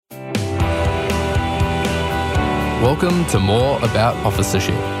Welcome to More About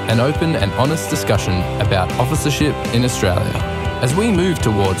Officership, an open and honest discussion about officership in Australia. As we move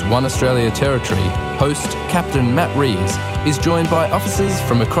towards One Australia territory, host Captain Matt Reeves is joined by officers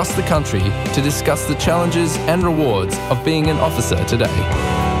from across the country to discuss the challenges and rewards of being an officer today.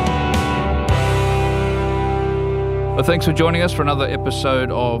 Well, thanks for joining us for another episode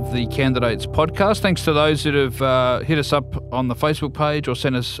of the Candidates Podcast. Thanks to those that have hit us up on the Facebook page or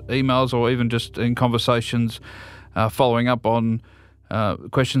sent us emails or even just in conversations following up on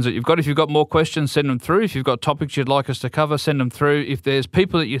questions that you've got. If you've got more questions, send them through. If you've got topics you'd like us to cover, send them through. If there's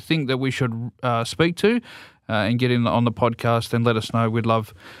people that you think that we should speak to and get in on the podcast, then let us know. We'd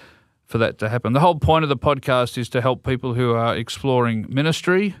love for that to happen. The whole point of the podcast is to help people who are exploring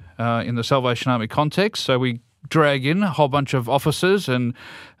ministry in the Salvation Army context. So we drag in a whole bunch of officers and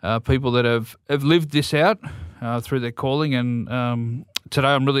people that have lived this out through their calling. And today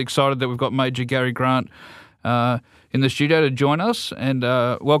I'm really excited that we've got Major Gary Grant in the studio to join us. And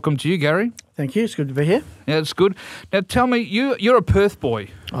welcome to you, Gary. Thank you. It's good to be here. Yeah, it's good. Now tell me, you're a Perth boy.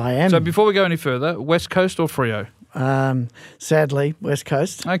 I am. So before we go any further, West Coast or Freo? Sadly, West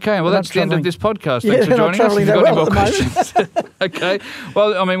Coast. Okay, well, that's the end of this podcast. Thanks for joining us. If you've got any more questions. Okay.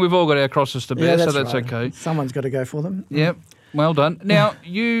 Well, I mean, we've all got our crosses to bear, so that's right. Okay. Someone's got to go for them. Yep. Well done. Now,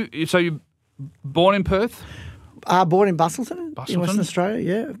 you're born in Perth? Born in Busselton, in Western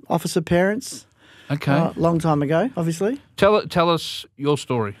Australia, yeah. Officer parents. Okay. Long time ago, obviously. Tell us your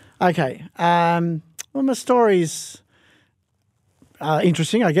story. Okay. Well, my story's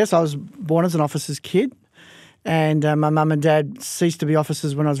interesting, I guess. I was born as an officer's kid. And my mum and dad ceased to be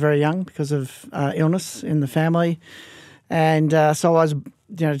officers when I was very young because of illness in the family. And so I was,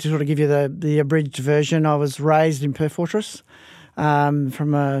 to sort of give you the abridged version, I was raised in Perth Fortress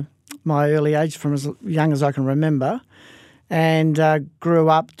from my early age, from as young as I can remember, and grew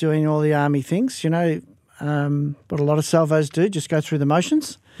up doing all the army things, what a lot of salvos do, just go through the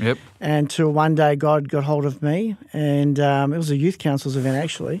motions. Yep. Until one day God got hold of me, and it was a youth council's event,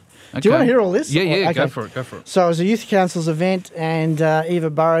 actually. Okay. Do you want to hear all this? Yeah, okay. Go for it. So it was a youth council's event, and Eva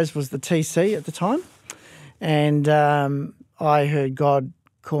Burrows was the TC at the time, and I heard God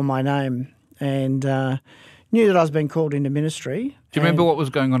call my name and knew that I was being called into ministry. Do you remember what was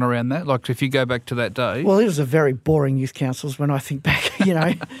going on around that? Like, if you go back to that day? Well, it was a very boring youth councils when I think back,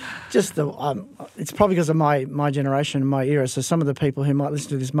 just it's probably because of my generation and my era. So some of the people who might listen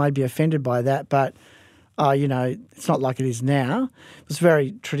to this may be offended by that, but, it's not like it is now. It was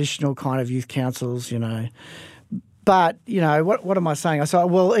very traditional kind of youth councils, But, what am I saying? I said,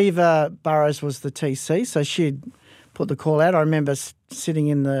 well, Eva Burrows was the TC, so she'd put the call out. I remember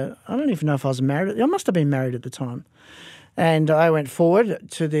sitting I don't even know if I was married. I must have been married at the time. And I went forward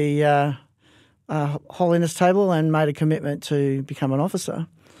to the holiness table and made a commitment to become an officer.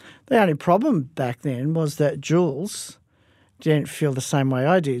 The only problem back then was that Jules didn't feel the same way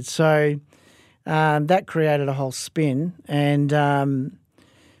I did. So that created a whole spin. And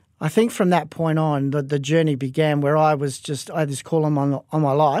I think from that point on, the journey began where I had this call on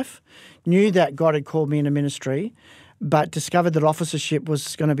my life, knew that God had called me into ministry, but discovered that officership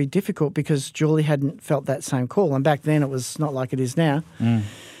was going to be difficult because Julie hadn't felt that same call. And back then it was not like it is now. Mm.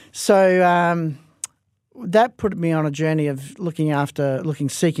 So that put me on a journey of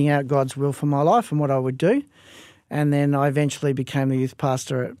seeking out God's will for my life and what I would do. And then I eventually became the youth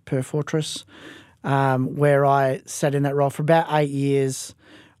pastor at Perth Fortress, where I sat in that role for about 8 years,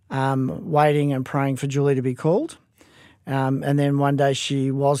 waiting and praying for Julie to be called. And then one day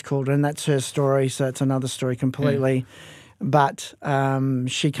she was called, and that's her story, so it's another story completely. Yeah. But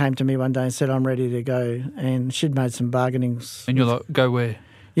she came to me one day and said, I'm ready to go, and she'd made some bargainings. And you're like, go where?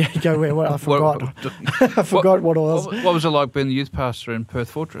 Yeah, go where? Well, I forgot. I forgot what it was. What was it like being the youth pastor in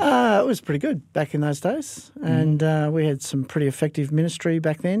Perth Fortress? It was pretty good back in those days, and we had some pretty effective ministry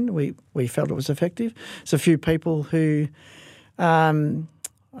back then. We felt it was effective. There's a few people who I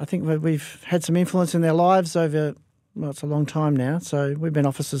think we've had some influence in their lives over... Well, it's a long time now. So we've been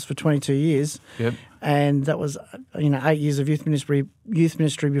officers for 22 years. Yep. And that was, 8 years of youth ministry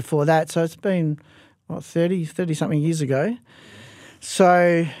before that. So it's been, 30-something years ago.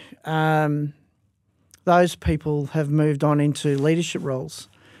 So those people have moved on into leadership roles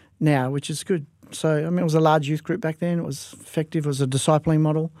now, which is good. So, it was a large youth group back then. It was effective. It was a discipling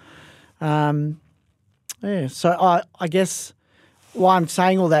model. So I guess why I'm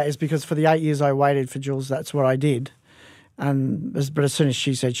saying all that is because for the 8 years I waited for Jules, that's what I did. But as soon as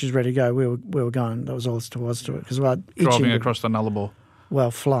she said she was ready to go, we were going. That was all there was to it. Because driving across the Nullarbor.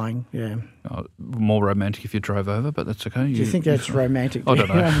 Well, flying, yeah. More romantic if you drove over, but that's okay. Do you think that's romantic? I don't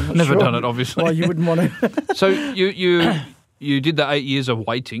know. I've never done it, obviously. Well, you wouldn't want to. So you you did the 8 years of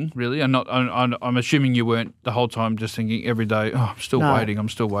waiting, really. I'm assuming you weren't the whole time just thinking every day, I'm still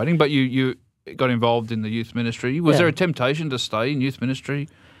waiting. But you got involved in the youth ministry. Was there a temptation to stay in youth ministry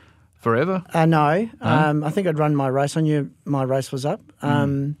forever? No. I think I'd run my race. I knew my race was up.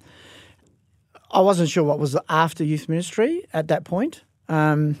 I wasn't sure what was after youth ministry at that point.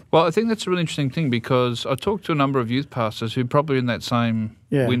 Well, I think that's a really interesting thing because I talked to a number of youth pastors who are probably in that same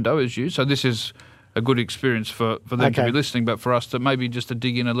window as you. So this is a good experience for them to be listening, but for us to maybe just to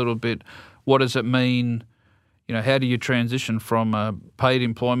dig in a little bit, what does it mean? How do you transition from paid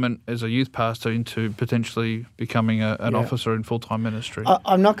employment as a youth pastor into potentially becoming an officer in full-time ministry?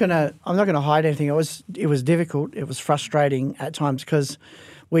 I'm not gonna hide anything. It was difficult. It was frustrating at times because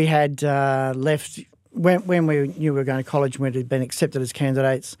we had left. When we knew we were going to college, when we had been accepted as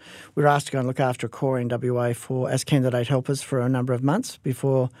candidates, we were asked to go and look after a corps in WA as candidate helpers for a number of months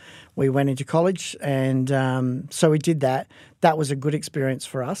before we went into college. And so we did that. That was a good experience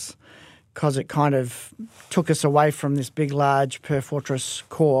for us because it kind of took us away from this big, large Perth Fortress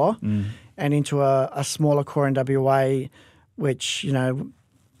corps and into a smaller corps in WA, which,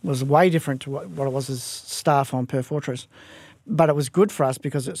 was way different to what it was as staff on Perth Fortress. But it was good for us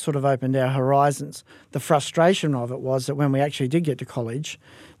because it sort of opened our horizons. The frustration of it was that when we actually did get to college,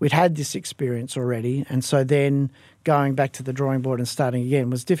 we'd had this experience already, and so then going back to the drawing board and starting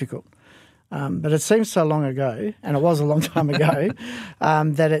again was difficult. But it seems so long ago, and it was a long time ago,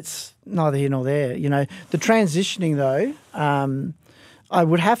 that it's neither here nor there. The transitioning though, I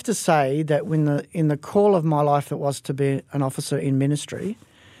would have to say that in the call of my life that was to be an officer in ministry,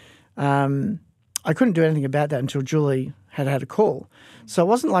 I couldn't do anything about that until Julie had a call. So it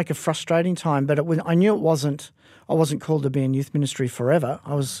wasn't like a frustrating time, but I knew I wasn't called to be in youth ministry forever.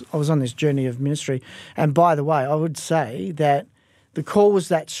 I was on this journey of ministry. And by the way, I would say that the call was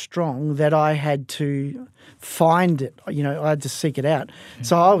that strong that I had to find it. I had to seek it out.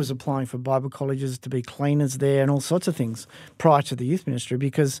 So I was applying for Bible colleges to be cleaners there and all sorts of things prior to the youth ministry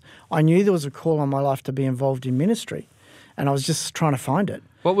because I knew there was a call on my life to be involved in ministry, and I was just trying to find it.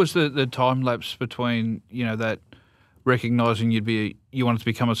 What was the time lapse between, that recognising you wanted to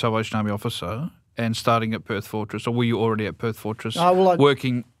become a Salvation Army officer and starting at Perth Fortress, or were you already at Perth Fortress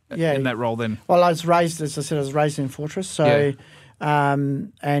working in that role then? Well, as I said, I was raised in Fortress, so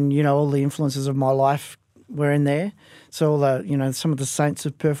and all the influences of my life were in there. So all the some of the saints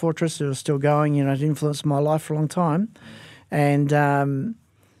of Perth Fortress who are still going, it influenced my life for a long time, and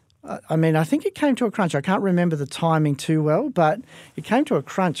I think it came to a crunch. I can't remember the timing too well, but it came to a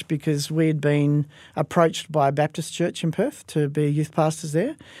crunch because we had been approached by a Baptist church in Perth to be youth pastors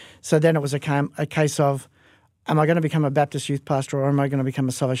there. So then it was a case of, am I going to become a Baptist youth pastor or am I going to become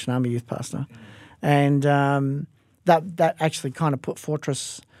a Salvation Army youth pastor? And that actually kind of put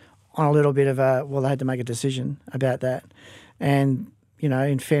Fortress on a little bit of they had to make a decision about that. And,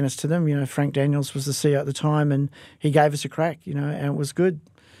 in fairness to them, Frank Daniels was the CEO at the time and he gave us a crack, and it was good.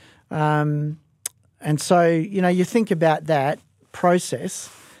 And so, you think about that process,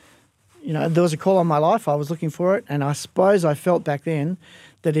 there was a call on my life. I was looking for it. And I suppose I felt back then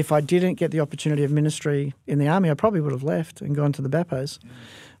that if I didn't get the opportunity of ministry in the army, I probably would have left and gone to the Bappos.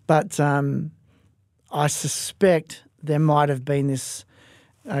 But I suspect there might have been this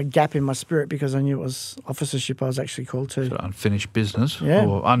gap in my spirit because I knew it was officership I was actually called to. So unfinished business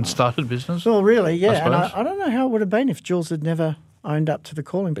or unstarted business? Well, really, yeah. And I don't know how it would have been if Jules had never owned up to the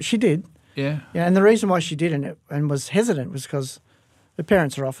calling, but she did. Yeah. And the reason why she did and was hesitant was because her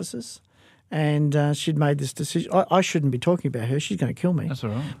parents are officers and she'd made this decision. I shouldn't be talking about her. She's going to kill me. That's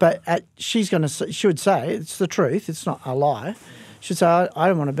all right. But she would say, it's the truth, it's not a lie. She'd say, I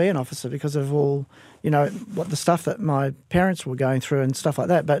don't want to be an officer because of all, what the stuff that my parents were going through and stuff like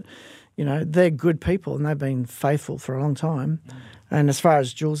that. But, they're good people and they've been faithful for a long time. And as far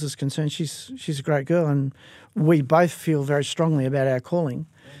as Jules is concerned, she's a great girl and we both feel very strongly about our calling.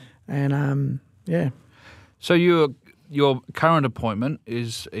 And, So your current appointment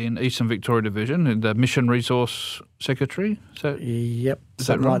is in Eastern Victoria Division, in the Mission Resource Secretary? Yep,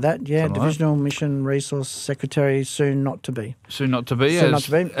 something like that. Yeah, Divisional Mission Resource Secretary, soon not to be. Soon not to be,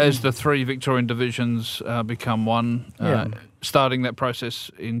 as the 3 Victorian divisions become one, starting that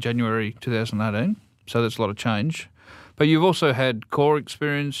process in January 2018. So that's a lot of change. But you've also had corps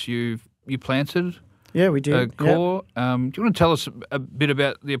experience. You planted. Yeah, we did. Corps. Do you want to tell us a bit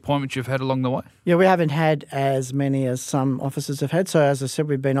about the appointments you've had along the way? Yeah, we haven't had as many as some officers have had. So as I said,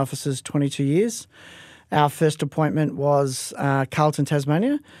 we've been officers 22 years. Our first appointment was Carlton,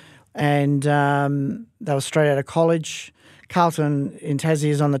 Tasmania, and that was straight out of college. Carlton in Tassie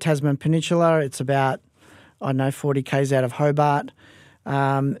is on the Tasman Peninsula. It's about, 40 k's out of Hobart.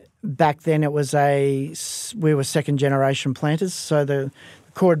 back then we were second generation planters, so the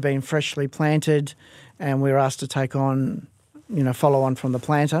core had been freshly planted, and we were asked to take on, follow on from the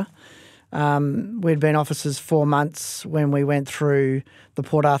planter. We'd been officers 4 months when we went through the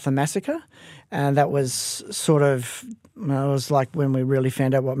Port Arthur massacre, and that was it was like when we really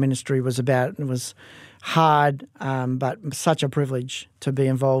found out what ministry was about. It was hard, but such a privilege to be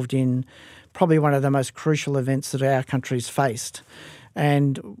involved in probably one of the most crucial events that our country's faced.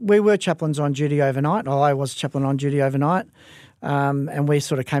 And we were chaplains on duty overnight. I was chaplain on duty overnight, and we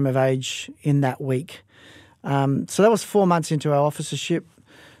sort of came of age in that week. So that was 4 months into our officership.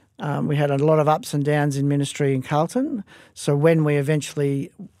 We had a lot of ups and downs in ministry in Carlton. So when we eventually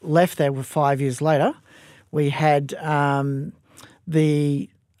left there 5 years later, we had a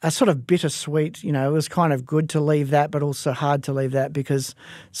sort of bittersweet, it was kind of good to leave that, but also hard to leave that because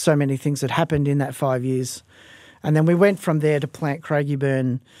so many things had happened in that 5 years. And then we went from there to Plant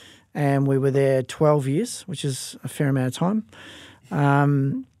Craigieburn, and we were there 12 years, which is a fair amount of time.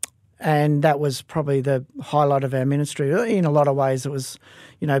 And that was probably the highlight of our ministry. In a lot of ways, it was,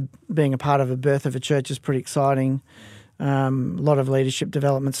 being a part of the birth of a church is pretty exciting. A lot of leadership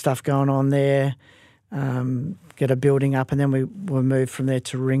development stuff going on there. Get a building up, and then we were moved from there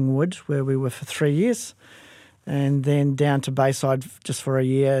to Ringwood, where we were for 3 years, and then down to Bayside just for a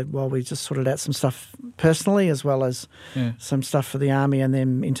year while we just sorted out some stuff personally as well as some stuff for the Army, and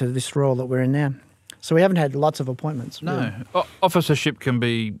then into this role that we're in now. So we haven't had lots of appointments. No. Really. Officership can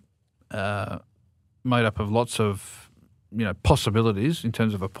be made up of lots of, possibilities in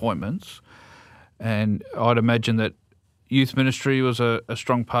terms of appointments. And I'd imagine that youth ministry was a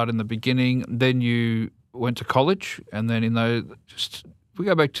strong part in the beginning. Then you went to college, and then if we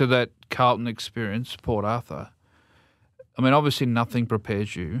go back to that Carlton experience, Port Arthur, I mean, obviously nothing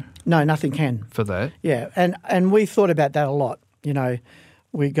prepares you. No, nothing can. For that. Yeah, and we thought about that a lot.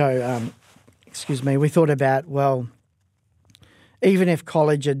 We go, we thought about, well, even if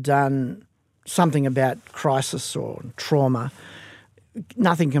college had done something about crisis or trauma,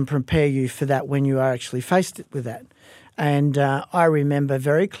 nothing can prepare you for that when you are actually faced with that. And I remember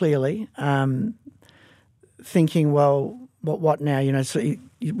very clearly thinking, well, what now? So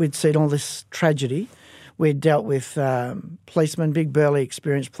we'd seen all this tragedy. We'd dealt with policemen, big burly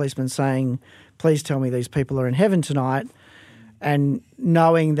experienced policemen saying, please tell me these people are in heaven tonight. And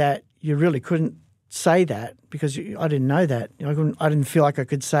knowing that you really couldn't say that because I didn't know that. I didn't feel like I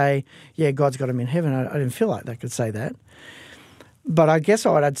could say, yeah, God's got them in heaven. I didn't feel like I could say that. But I guess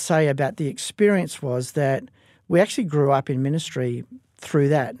what I'd say about the experience was that we actually grew up in ministry through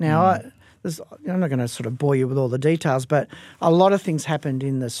that. Now, I'm not going to sort of bore you with all the details, but a lot of things happened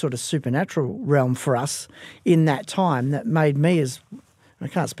in the sort of supernatural realm for us in that time that made me, I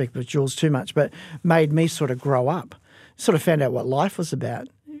can't speak with Jules too much, but made me sort of grow up, sort of found out what life was about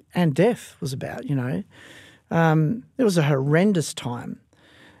and death was about, It was a horrendous time.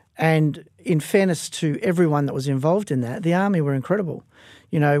 And in fairness to everyone that was involved in that, the Army were incredible.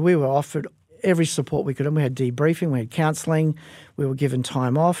 We were offered every support we could, and we had debriefing, we had counselling, we were given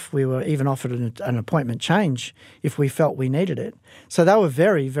time off, we were even offered an appointment change if we felt we needed it. So they were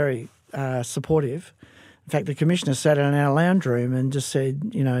very, very supportive. In fact, the Commissioner sat in our lounge room and just said,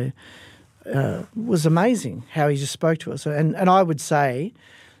 it was amazing how he just spoke to us. And I would say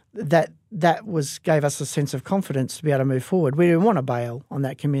that gave us a sense of confidence to be able to move forward. We didn't want to bail on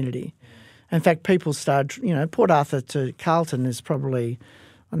that community. In fact, people started, Port Arthur to Carlton is probably,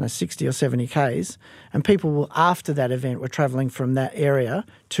 60 or 70 Ks, and people after that event were travelling from that area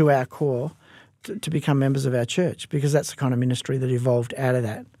to our core to become members of our church because that's the kind of ministry that evolved out of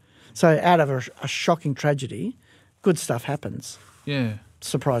that. So out of a shocking tragedy, good stuff happens. Yeah.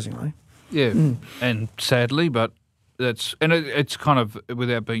 Surprisingly. Yeah, and sadly, but it's kind of,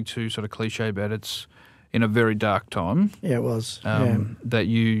 without being too sort of cliche about it, it's in a very dark time. Yeah, it was. That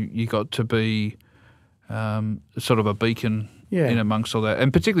you got to be sort of a beacon in amongst all that,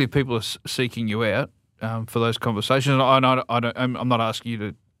 and particularly if people are seeking you out for those conversations. I'm not asking you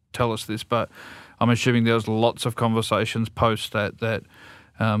to tell us this, but I'm assuming there was lots of conversations post that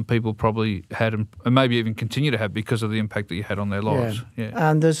people probably had and maybe even continue to have because of the impact that you had on their lives.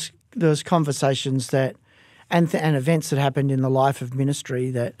 Yeah. There's conversations that and events that happened in the life of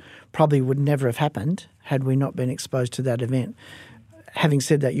ministry that probably would never have happened had we not been exposed to that event. Having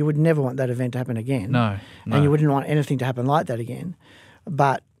said that, you would never want that event to happen again. No. And you wouldn't want anything to happen like that again.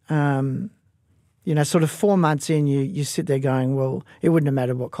 But, sort of 4 months in, you sit there going, well, it wouldn't have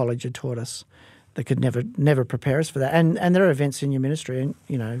mattered what college had taught us. They could never prepare us for that. And there are events in your ministry, and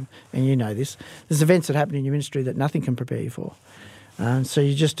you know this. There's events that happen in your ministry that nothing can prepare you for. So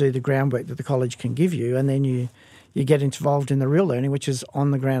you just do the groundwork that the college can give you, and then you you get involved in the real learning, which is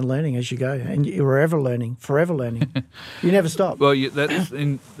on the ground learning as you go, and you're forever learning. You never stop. Well, that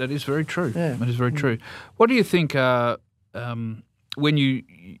is very true. Yeah. That is very true. What do you think when you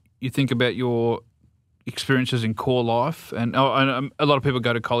think about your experiences in core life, and a lot of people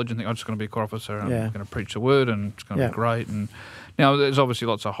go to college and think, I'm just going to be a corps officer and I'm going to preach the word and it's going to be great. And now there's obviously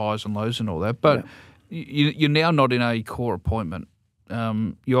lots of highs and lows and all that, but you're now not in a corps appointment.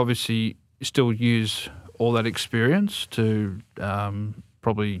 You obviously still use all that experience to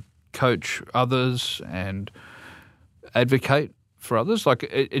probably coach others and advocate for others. Like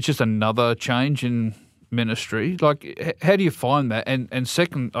it's just another change in ministry. Like how do you find that? And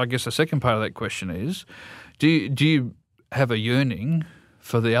second, I guess the second part of that question is, do you have a yearning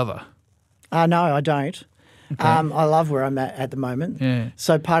for the other? No, I don't. Okay. I love where I'm at the moment. Yeah.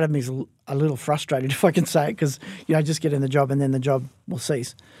 So part of me is a little frustrated, if I can say it, because just get in the job and then the job will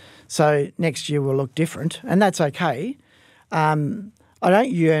cease. So next year will look different, and that's okay. I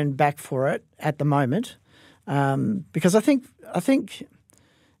don't yearn back for it at the moment because I think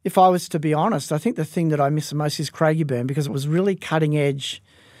if I was to be honest, I think the thing that I miss the most is Craigieburn, because it was really cutting edge,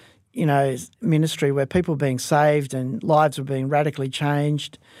 ministry where people were being saved and lives were being radically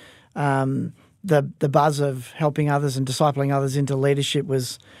changed. The buzz of helping others and discipling others into leadership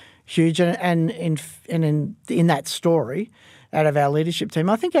was huge, and in that story, out of our leadership team,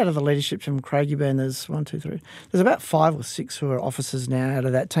 I think out of the leadership from Craigieburn, there's 1, 2, 3. There's about 5 or 6 who are officers now out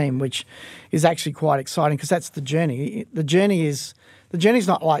of that team, which is actually quite exciting because that's the journey. The journey's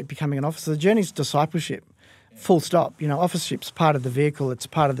not like becoming an officer. The journey's discipleship, full stop. Officership's part of the vehicle. It's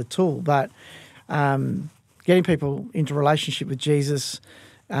part of the tool. But getting people into relationship with Jesus,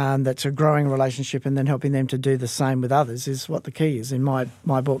 that's a growing relationship, and then helping them to do the same with others is what the key is in my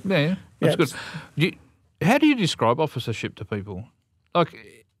book. Yeah, that's good. How do you describe officership to people?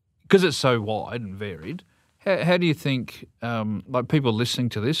 Like, because it's so wide and varied, how do you think, people listening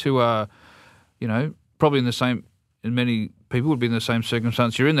to this who are, probably and many people would be in the same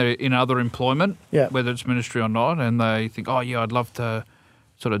circumstance you're in other employment, whether it's ministry or not, and they think, I'd love to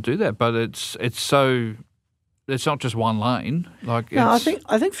sort of do that, but it's not just one lane. I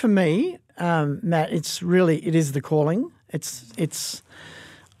think for me, Matt, it is the calling.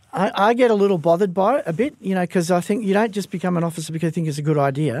 I get a little bothered by it a bit, because I think you don't just become an officer because you think it's a good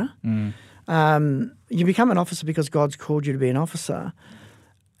idea. You become an officer because God's called you to be an officer.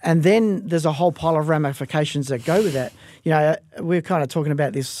 And then there's a whole pile of ramifications that go with that. We were kind of talking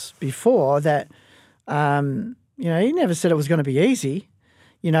about this before, that, he never said it was going to be easy.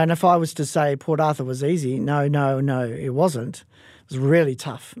 And if I was to say Port Arthur was easy, no, it wasn't. It was really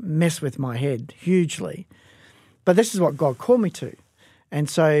tough, messed with my head hugely. But this is what God called me to. And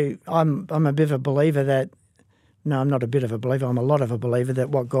so I'm a bit of a believer that, no, I'm not a bit of a believer, I'm a lot of a believer that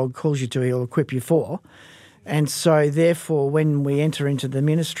what God calls you to, he'll equip you for. And so therefore, when we enter into the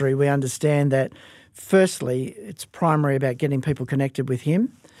ministry, we understand that firstly, it's primary about getting people connected with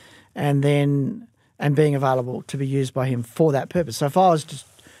him and being available to be used by him for that purpose. So if I was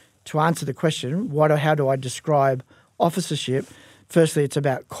to answer the question, how do I describe officership? Firstly, it's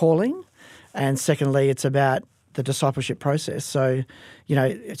about calling, and secondly, it's about the discipleship process. So,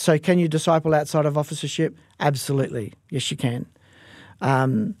 so can you disciple outside of officership? Absolutely. Yes, you can.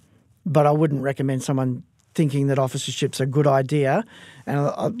 But I wouldn't recommend someone thinking that officership's a good idea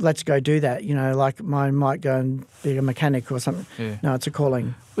and let's go do that. Like mine might go and be a mechanic or something. Yeah. No, it's a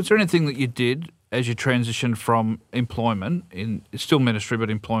calling. Was there anything that you did as you transitioned from employment, it's still ministry, but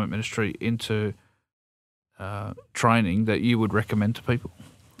employment ministry, into training that you would recommend to people?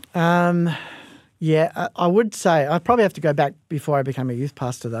 Yeah, I would say I probably have to go back before I became a youth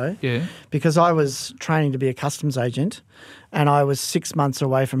pastor, though. Yeah. Because I was training to be a customs agent, and I was 6 months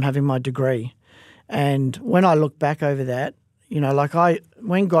away from having my degree. And when I look back over that,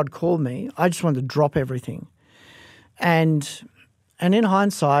 when God called me, I just wanted to drop everything. And in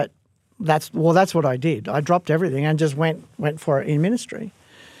hindsight, that's what I did. I dropped everything and just went for it in ministry.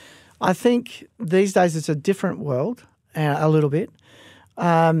 I think these days it's a different world, a little bit.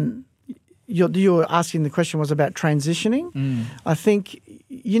 You were asking, the question was about transitioning. I think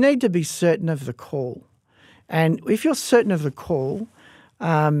you need to be certain of the call. And if you're certain of the call,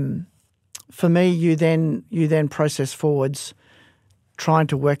 for me, you then process forwards trying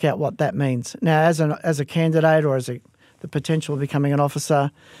to work out what that means. Now, as a candidate or as the potential of becoming an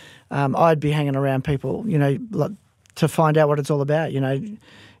officer, I'd be hanging around people, to find out what it's all about,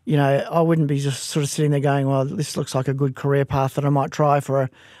 I wouldn't be just sort of sitting there going, well, this looks like a good career path that I might try for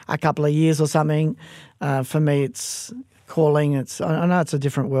a couple of years or something. For me, it's calling. I know it's a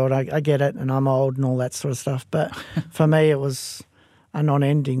different world. I get it, and I'm old and all that sort of stuff. But for me, it was a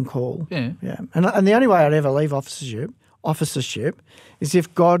non-ending call. Yeah. Yeah. And the only way I'd ever leave officership is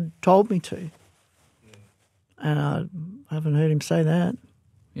if God told me to. And I haven't heard him say that.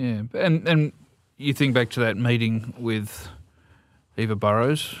 Yeah. And you think back to that meeting with Eva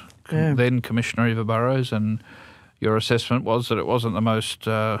Burrows, then Commissioner Eva Burrows, and your assessment was that it wasn't the most,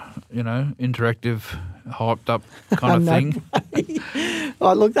 interactive, hyped up kind of thing.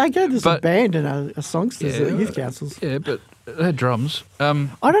 Oh, look, they gave us a band and a songsters at youth councils. Yeah, but they had drums. I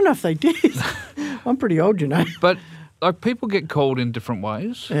don't know if they did. I'm pretty old, you know. But like people get called in different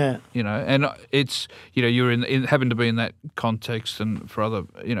ways. Yeah. You know, and it's, you're in having to be in that context and for other,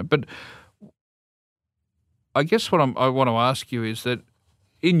 but I guess what I want to ask you is that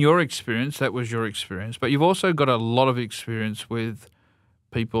in your experience, that was your experience, but you've also got a lot of experience with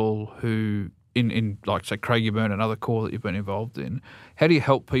people who, in like, say, Craigieburn, another call that you've been involved in. How do you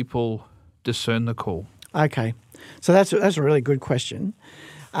help people discern the call? Okay. So that's a really good question.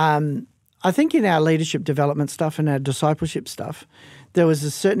 I think in our leadership development stuff and our discipleship stuff, there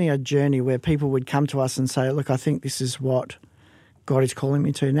was certainly a journey where people would come to us and say, look, I think this is what God is calling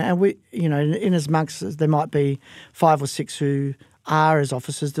me to. Now, we, in as much as there might be 5 or 6 who are as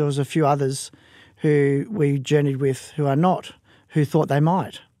officers, there was a few others who we journeyed with who are not, who thought they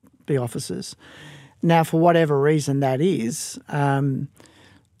might be officers. Now, for whatever reason that is, I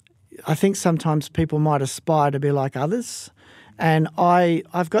think sometimes people might aspire to be like others. And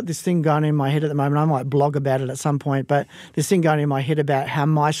I've got this thing going in my head at the moment. I might blog about it at some point, but this thing going in my head about how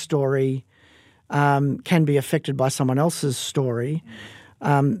my story can be affected by someone else's story.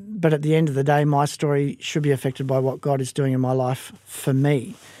 But at the end of the day, my story should be affected by what God is doing in my life for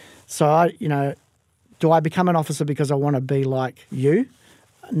me. So, do I become an officer because I want to be like you?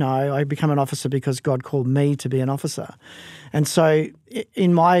 No, I become an officer because God called me to be an officer. And so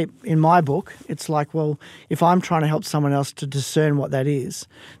in my book, it's like, well, if I'm trying to help someone else to discern what that is,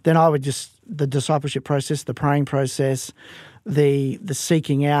 then I would the discipleship process, the praying process, the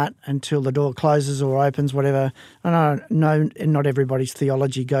seeking out until the door closes or opens, whatever. I know not everybody's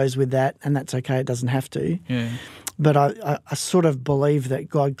theology goes with that, and that's okay. It doesn't have to. Yeah. But I sort of believe that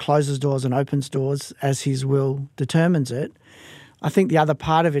God closes doors and opens doors as his will determines it. I think the other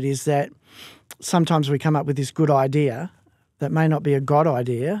part of it is that sometimes we come up with this good idea that may not be a God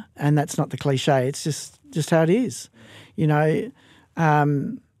idea, and that's not the cliche. It's just how it is.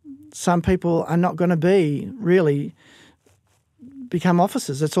 Some people are not going to become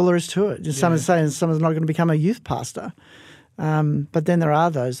officers. That's all there is to it. Someone's saying someone's not going to become a youth pastor. But then there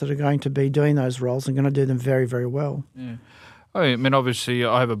are those that are going to be doing those roles and going to do them very, very well. Yeah. I mean, obviously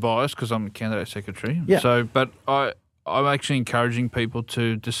I have a bias because I'm a candidate secretary. Yeah. So, but I'm actually encouraging people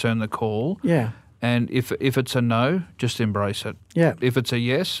to discern the call. Yeah. And if it's a no, just embrace it. Yeah. If it's a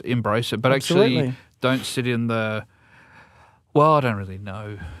yes, embrace it. But Absolutely. actually don't sit in I don't really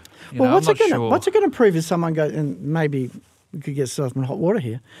know. What's I'm not sure. What's it going to prove if someone goes, and maybe we could get ourselves in hot water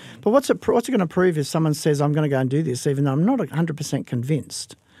here, but what's it going to prove if someone says, I'm going to go and do this, even though I'm not 100%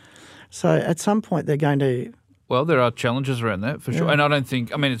 convinced? So at some point they're going to... Well, there are challenges around that for sure. And I don't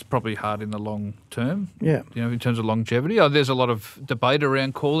think, it's probably hard in the long term. Yeah. In terms of longevity. There's a lot of debate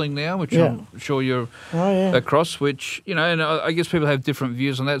around calling now, which I'm sure you're across, which, and I guess people have different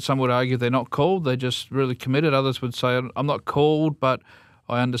views on that. Some would argue they're not called, they're just really committed. Others would say, I'm not called, but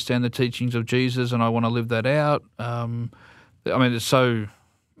I understand the teachings of Jesus and I want to live that out. It's so...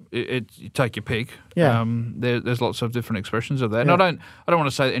 you take your pick. Yeah. There's lots of different expressions of that. Yeah. And I don't want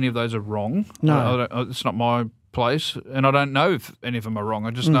to say that any of those are wrong. No. It's not my place, and I don't know if any of them are wrong.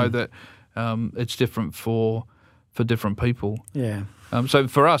 I just know that it's different for different people. Yeah. So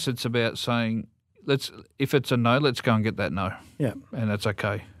for us, it's about saying, if it's a no, let's go and get that no. Yeah. And that's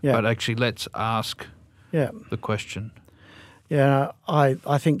okay. Yeah. But actually, let's ask the question. Yeah,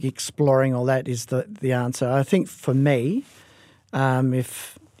 I think exploring all that is the answer. I think for me,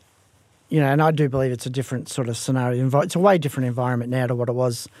 if... and I do believe it's a different sort of scenario. It's a way different environment now to what it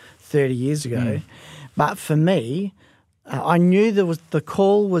was 30 years ago. But for me, I knew the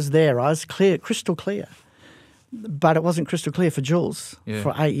call was there. I was clear, crystal clear. But it wasn't crystal clear for Jules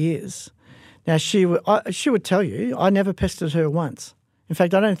for 8 years. Now, she would tell you, I never pestered her once. In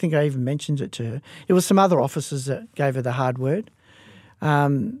fact, I don't think I even mentioned it to her. It was some other officers that gave her the hard word.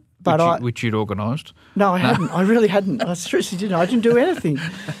 Which you'd organised? No, I hadn't. I really hadn't. I seriously didn't. I didn't do anything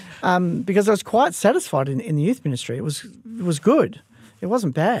because I was quite satisfied in the youth ministry. It was good. It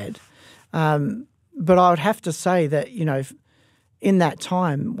wasn't bad. But I would have to say that, in that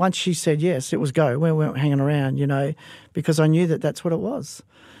time, once she said yes, it was go. We weren't hanging around, because I knew that that's what it was.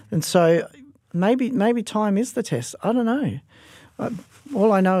 And so maybe time is the test. I don't know.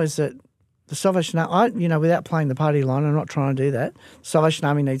 All I know is that The Salvation Army, without playing the party line, I'm not trying to do that. Salvation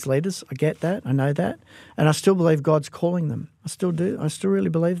Army needs leaders. I get that. I know that. And I still believe God's calling them. I still do. I still really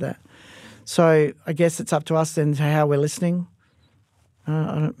believe that. So I guess it's up to us then to how we're listening,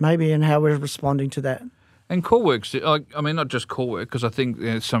 maybe, and how we're responding to that. And core works, not just core work, because I think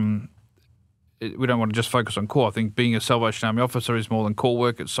there's we don't want to just focus on core. I think being a Salvation Army officer is more than core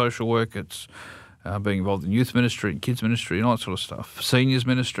work. It's social work. It's being involved in youth ministry and kids ministry and all that sort of stuff, seniors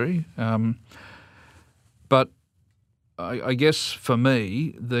ministry. But I guess for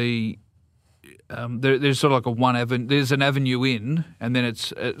me, there's sort of like there's an avenue in, and then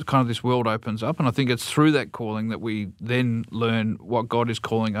it's kind of this world opens up. And I think it's through that calling that we then learn what God is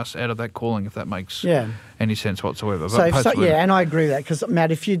calling us out of that calling, if that makes any sense whatsoever. And I agree with that, because,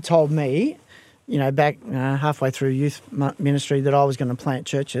 Matt, if you'd told me, back halfway through youth ministry that I was going to plant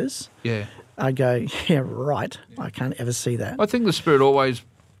churches, I'd go, yeah, right. I can't ever see that. I think the Spirit always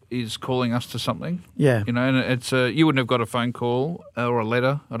is calling us to something. Yeah. And it's you wouldn't have got a phone call or a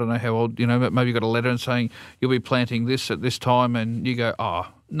letter. I don't know how old, but maybe you got a letter and saying you'll be planting this at this time, and you go,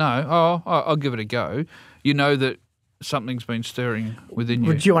 I'll give it a go. You know that something's been stirring within you.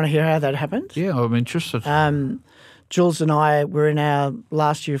 Would you want to hear how that happened? Yeah, I'm interested. Jules and I were in our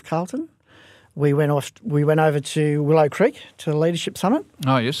last year of Carlton. We went over to Willow Creek to the Leadership Summit.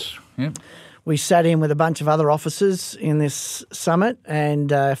 Oh, yes. Yeah. We sat in with a bunch of other officers in this summit,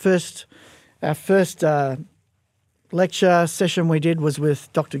 and our first lecture session we did was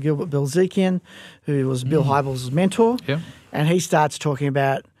with Dr. Gilbert Belzekian, who was Bill Hybels' mentor. Yeah. And he starts talking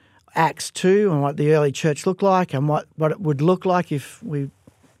about Acts 2 and what the early church looked like, and what it would look like if we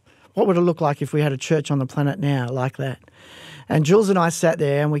had a church on the planet now like that. And Jules and I sat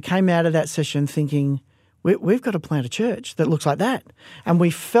there, and we came out of that session thinking, we've got to plant a church that looks like that. And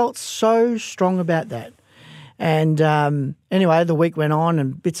we felt so strong about that. And anyway, the week went on,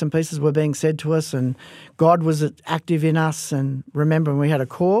 and bits and pieces were being said to us, and God was active in us. And remember, when we had a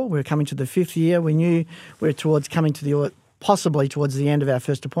call, we were coming to the 5th year. We knew we were possibly towards the end of our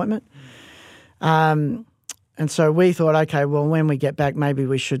first appointment. And so we thought, okay, well, when we get back, maybe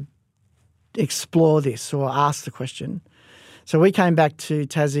we should explore this or ask the question. So we came back to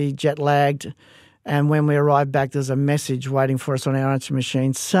Tassie jet-lagged, and when we arrived back, there's a message waiting for us on our answering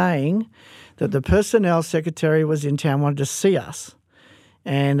machine saying that the personnel secretary was in town, wanted to see us,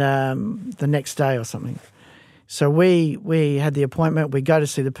 and the next day or something. So we had the appointment. We go to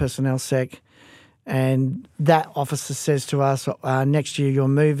see the personnel sec, and that officer says to us, next year you're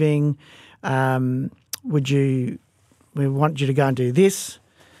moving. We want you to go and do this.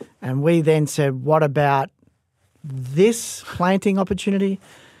 And we then said, what about this planting opportunity?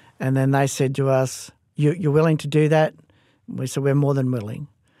 And then they said to us, you're willing to do that? We said, we're more than willing.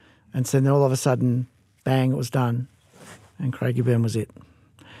 And so then all of a sudden, bang, it was done. And Craigieburn was it.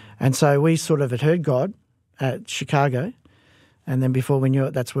 And so we sort of had heard God at Chicago. And then before we knew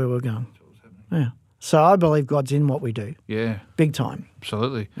it, that's where we were going. Yeah. So I believe God's in what we do. Yeah. Big time.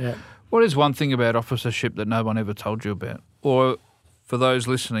 Absolutely. Yeah. What is one thing about officership that no one ever told you about? Or for those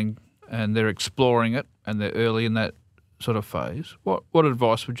listening and they're exploring it and they're early in that sort of phase, what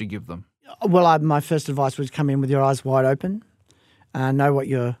advice would you give them? Well, my first advice was come in with your eyes wide open, know what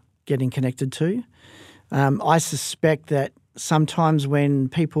you're getting connected to. I suspect that sometimes when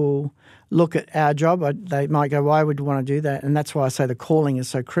people look at our job, they might go, why would you want to do that? And that's why I say the calling is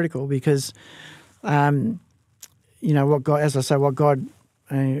so critical, because, what God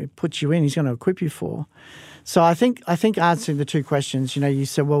puts you in, He's going to equip you for. So I think answering the two questions, you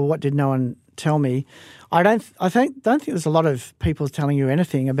said, well, what did no one tell me? I don't think there's a lot of people telling you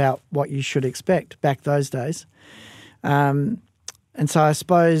anything about what you should expect back those days. And so I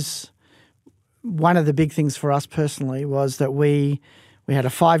suppose one of the big things for us personally was that we had a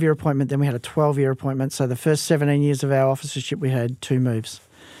 5-year appointment, then we had a 12-year appointment. So the first 17 years of our officership, we had 2 moves.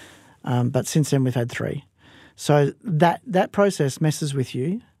 But since then, we've had 3. So that process messes with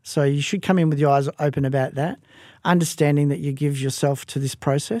you. So you should come in with your eyes open about that, understanding that you give yourself to this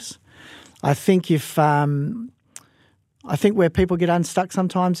process. I think where people get unstuck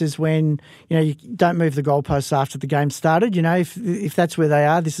sometimes is when, you don't move the goalposts after the game started. If that's where they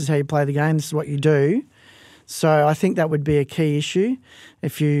are, this is how you play the game, this is what you do. So I think that would be a key issue.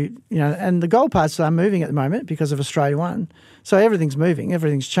 If and the goalposts are moving at the moment because of Australia 1. So everything's moving,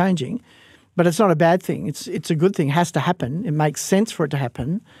 everything's changing. But it's not a bad thing. It's a good thing. It has to happen. It makes sense for it to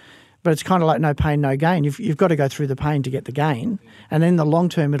happen. But it's kind of like no pain, no gain. You've got to go through the pain to get the gain. And in the long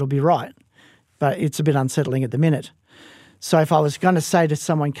term, it'll be right. But it's a bit unsettling at the minute. So if I was going to say to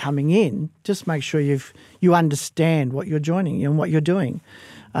someone coming in, just make sure you understand what you're joining and what you're doing.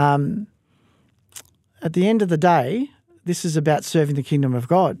 At the end of the day, this is about serving the kingdom of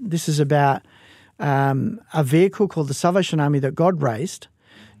God. This is about a vehicle called the Salvation Army that God raised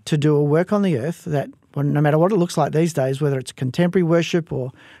to do a work on the earth that, well, no matter what it looks like these days, whether it's contemporary worship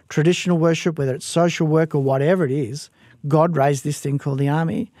or traditional worship, whether it's social work or whatever it is, God raised this thing called the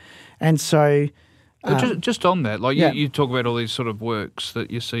army. And so... just on that, like you talk about all these sort of works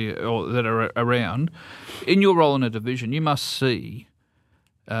that you see or that are around. In your role in a division, you must see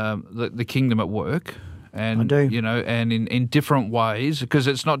the kingdom at work, and I do. You know, and in different ways, because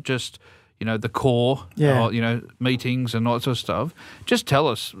it's not just the core, meetings and all that sort of stuff. Just tell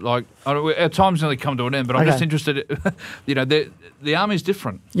us, like, our time's nearly come to an end, but I'm just interested. The army's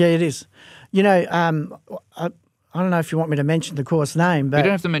different. Yeah, it is. I don't know if you want me to mention the course name, but... You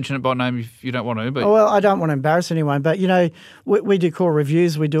don't have to mention it by name if you don't want to, but... Well, I don't want to embarrass anyone, but, we do core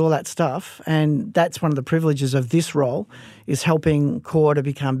reviews, we do all that stuff, and that's one of the privileges of this role, is helping core to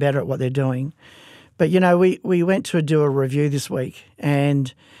become better at what they're doing. But, we went to do a review this week,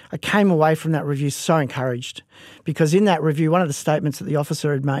 and I came away from that review so encouraged, because in that review, one of the statements that the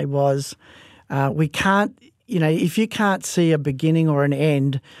officer had made was, we can't... if you can't see a beginning or an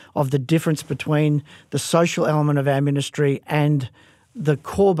end of the difference between the social element of our ministry and the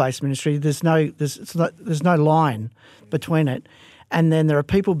core-based ministry, there's no line between it. And then there are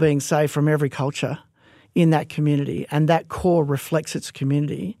people being saved from every culture in that community, and that core reflects its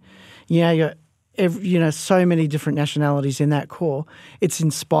community. So many different nationalities in that core. It's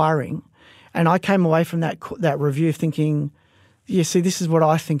inspiring. And I came away from that review thinking, this is what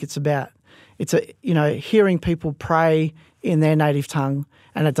I think it's about. It's hearing people pray in their native tongue,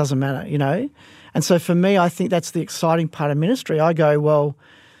 and it doesn't matter, And so for me, I think that's the exciting part of ministry. I go, well,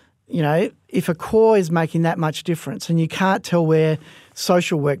 if a core is making that much difference, and you can't tell where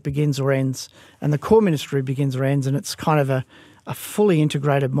social work begins or ends, and the core ministry begins or ends, and it's kind of a fully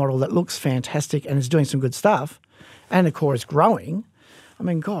integrated model that looks fantastic and is doing some good stuff, and the core is growing. I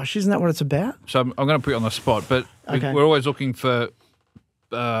mean, gosh, isn't that what it's about? So I'm going to put you on the spot, but we're always looking for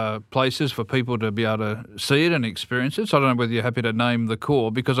places for people to be able to see it and experience it. So I don't know whether you're happy to name the core,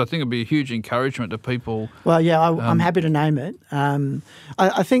 because I think it'd be a huge encouragement to people. Well, yeah, I'm happy to name it.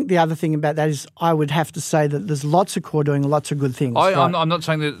 I think the other thing about that is I would have to say that there's lots of core doing lots of good things. I'm not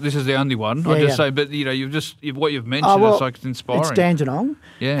saying that this is the only one. I just say, but what you've mentioned, it's inspiring. It's Dandenong,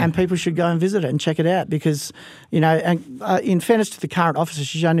 and people should go and visit it and check it out, because in fairness to the current officer,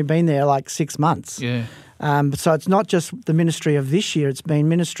 she's only been there like 6 months. Yeah. So it's not just the ministry of this year, it's been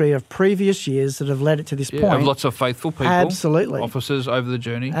ministry of previous years that have led it to this point. Of lots of faithful people. Absolutely. Officers over the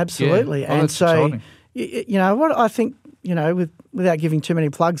journey. Absolutely. Yeah. And so, exciting. What I think, without giving too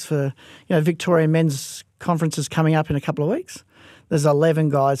many plugs for, Victorian Men's Conferences coming up in a couple of weeks, there's 11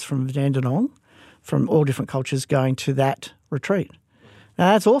 guys from Dandenong, from all different cultures, going to that retreat.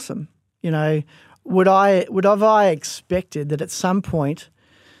 Now, that's awesome. Would I expected that at some point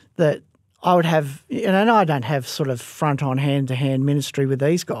that I would have, and I don't have sort of front-on, hand-to-hand ministry with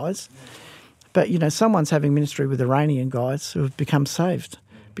these guys, but, someone's having ministry with Iranian guys who have become saved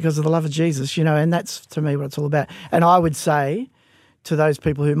because of the love of Jesus, and that's, to me, what it's all about. And I would say to those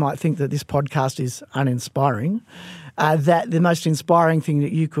people who might think that this podcast is uninspiring, that the most inspiring thing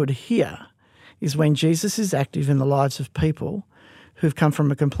that you could hear is when Jesus is active in the lives of people who've come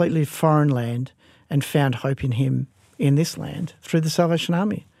from a completely foreign land and found hope in him in this land through the Salvation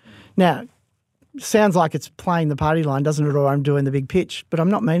Army. Now, sounds like it's playing the party line, doesn't it, or I'm doing the big pitch, but I'm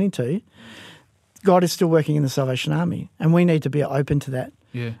not meaning to. God is still working in the Salvation Army, and we need to be open to that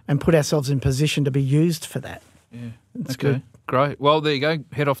and put ourselves in position to be used for that. Yeah, that's good. Great. Well, there you go.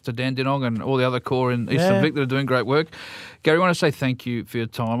 Head off to Dandenong and all the other core in Eastern Vic that are doing great work. Gary, I want to say thank you for your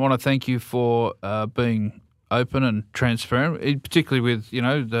time. I want to thank you for being open and transparent, particularly with,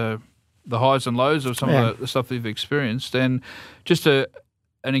 the highs and lows of some of the stuff that you've experienced, and just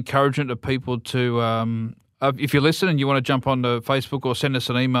an encouragement to people to, if you're listening and you want to jump onto Facebook or send us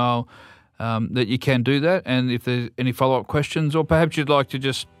an email, that you can do that. And if there's any follow-up questions, or perhaps you'd like to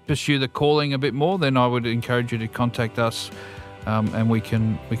just pursue the calling a bit more, then I would encourage you to contact us, and we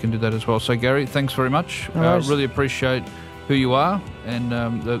can do that as well. So, Gary, thanks very much. Really appreciate who you are and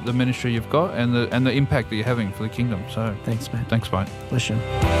the ministry you've got and the impact that you're having for the kingdom. So, thanks, man. Thanks, mate. Bless you.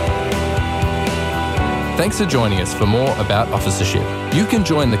 Thanks for joining us for more about officership. You can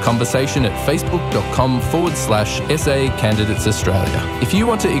join the conversation at facebook.com/SA Candidates Australia. If you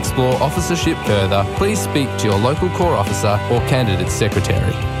want to explore officership further, please speak to your local core officer or candidates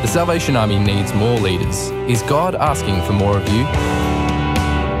secretary. The Salvation Army needs more leaders. Is God asking for more of you?